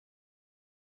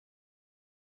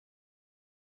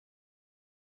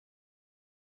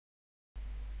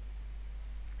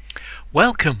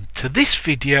Welcome to this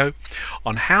video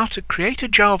on how to create a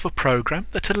Java program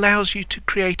that allows you to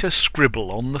create a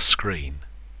scribble on the screen.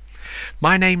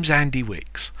 My name's Andy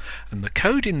Wicks, and the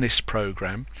code in this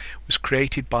program was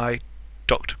created by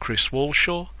Dr. Chris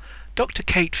Walshaw, Dr.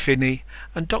 Kate Finney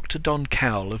and Dr. Don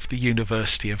Cowell of the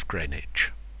University of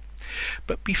Greenwich.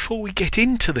 But before we get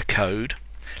into the code,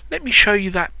 let me show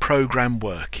you that program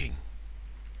working.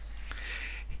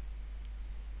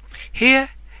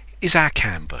 Here is our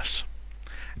canvas,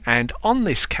 and on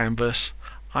this canvas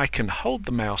I can hold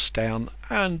the mouse down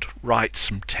and write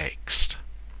some text.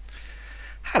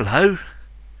 Hello,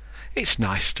 it's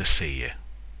nice to see you.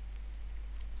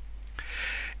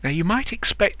 Now you might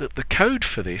expect that the code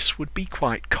for this would be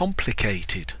quite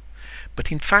complicated,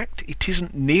 but in fact it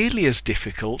isn't nearly as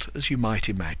difficult as you might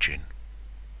imagine.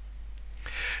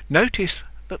 Notice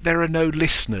that there are no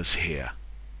listeners here.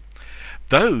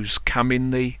 Those come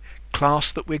in the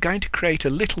class that we're going to create a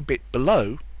little bit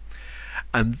below,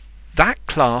 and that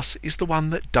class is the one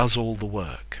that does all the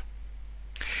work.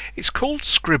 It's called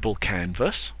Scribble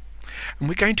Canvas, and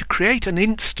we're going to create an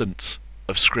instance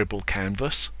of Scribble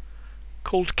Canvas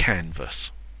called Canvas.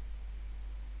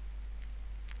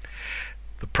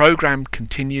 The program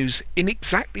continues in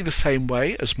exactly the same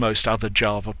way as most other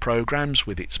Java programs,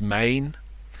 with its main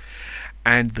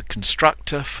and the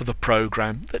constructor for the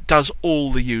program that does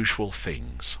all the usual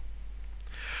things.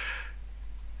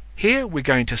 Here we're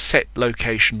going to set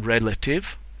location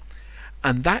relative,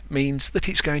 and that means that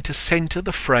it's going to center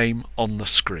the frame on the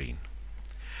screen.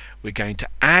 We're going to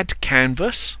add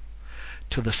canvas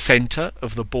to the center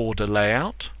of the border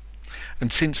layout,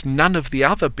 and since none of the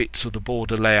other bits of the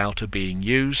border layout are being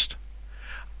used,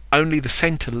 only the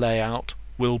center layout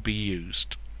will be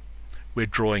used. We're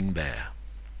drawing there.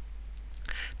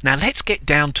 Now let's get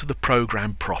down to the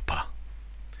program proper.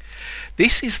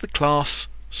 This is the class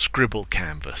Scribble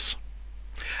Canvas,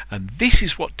 and this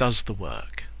is what does the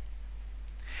work.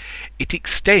 It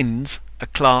extends a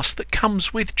class that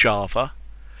comes with Java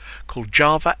called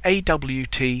Java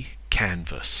AWT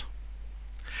Canvas.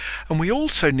 And we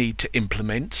also need to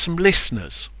implement some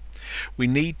listeners. We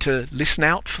need to listen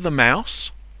out for the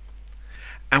mouse,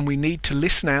 and we need to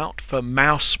listen out for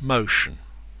mouse motion.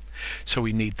 So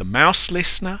we need the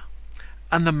MouseListener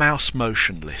and the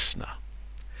MouseMotionListener.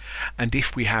 And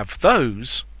if we have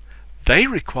those, they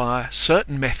require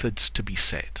certain methods to be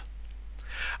set.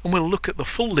 And we'll look at the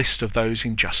full list of those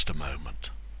in just a moment.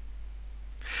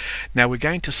 Now we're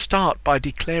going to start by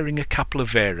declaring a couple of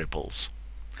variables.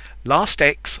 Last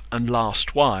x and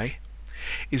last y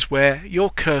is where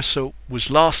your cursor was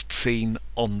last seen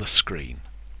on the screen.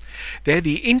 They're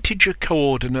the integer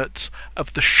coordinates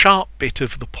of the sharp bit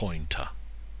of the pointer.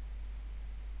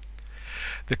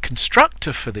 The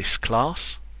constructor for this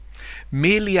class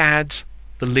merely adds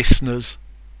the listeners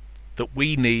that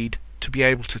we need to be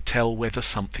able to tell whether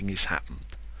something has happened.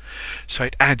 So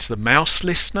it adds the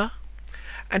MouseListener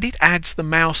and it adds the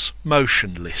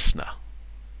MouseMotionListener.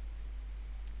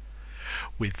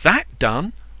 With that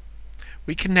done,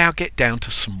 we can now get down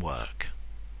to some work.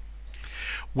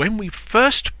 When we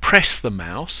first press the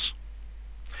mouse,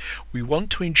 we want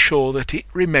to ensure that it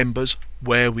remembers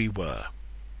where we were.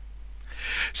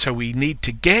 So we need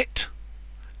to get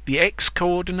the x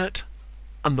coordinate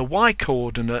and the y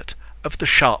coordinate of the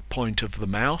sharp point of the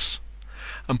mouse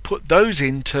and put those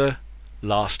into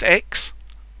last x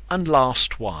and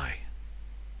last y.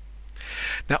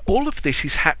 Now all of this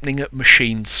is happening at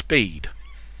machine speed.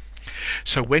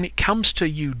 So when it comes to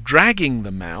you dragging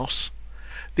the mouse,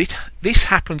 this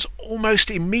happens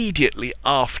almost immediately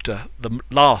after the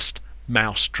last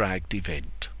mouse dragged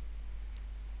event.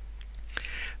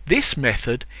 This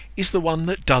method is the one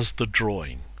that does the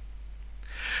drawing.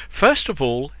 First of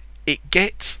all, it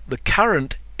gets the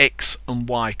current x and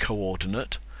y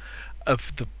coordinate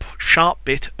of the sharp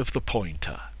bit of the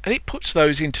pointer, and it puts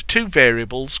those into two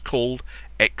variables called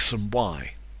x and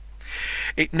y.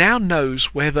 It now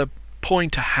knows where the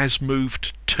pointer has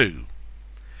moved to.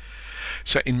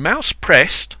 So in mouse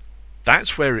pressed,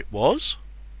 that's where it was.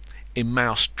 In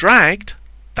mouse dragged,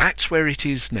 that's where it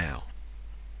is now.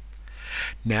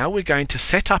 Now we're going to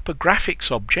set up a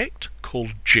graphics object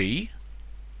called G,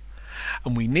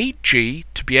 and we need G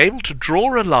to be able to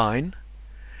draw a line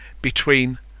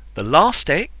between the last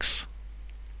x,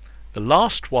 the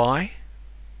last y,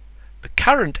 the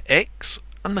current x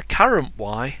and the current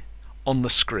y on the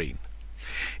screen.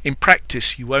 In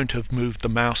practice you won't have moved the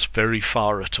mouse very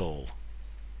far at all.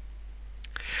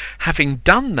 Having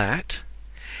done that,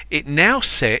 it now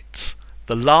sets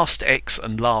the last x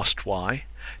and last y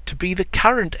to be the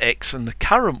current x and the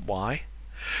current y,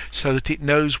 so that it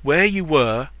knows where you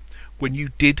were when you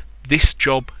did this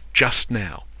job just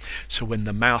now. So when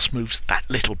the mouse moves that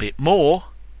little bit more,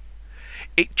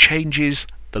 it changes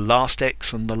the last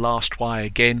X and the last Y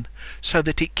again, so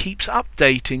that it keeps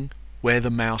updating where the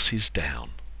mouse is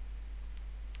down.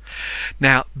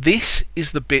 Now this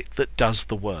is the bit that does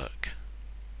the work,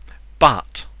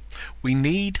 but we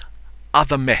need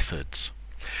other methods.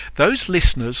 Those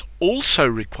listeners also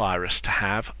require us to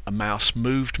have a mouse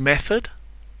moved method,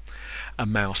 a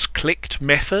mouse clicked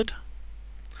method,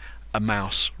 a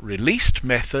mouse released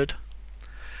method,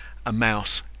 a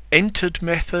mouse entered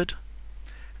method,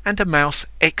 and a mouse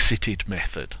exited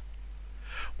method.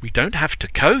 We don't have to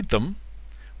code them.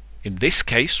 In this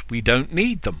case, we don't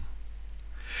need them.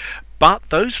 But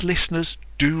those listeners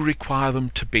do require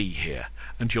them to be here,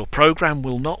 and your program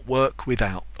will not work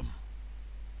without them.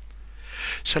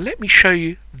 So let me show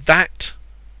you that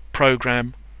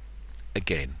program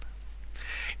again.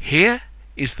 Here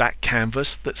is that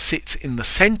canvas that sits in the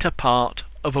center part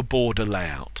of a border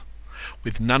layout,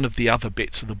 with none of the other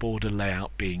bits of the border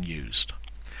layout being used.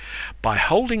 By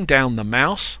holding down the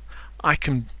mouse, I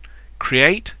can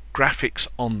create graphics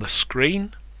on the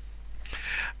screen,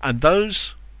 and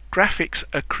those graphics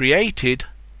are created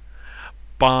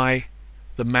by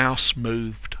the mouse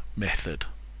moved method.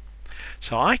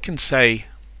 So I can say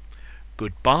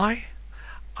goodbye,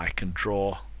 I can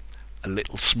draw a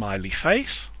little smiley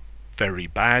face, very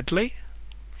badly,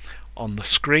 on the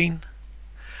screen,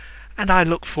 and I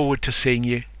look forward to seeing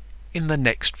you in the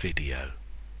next video.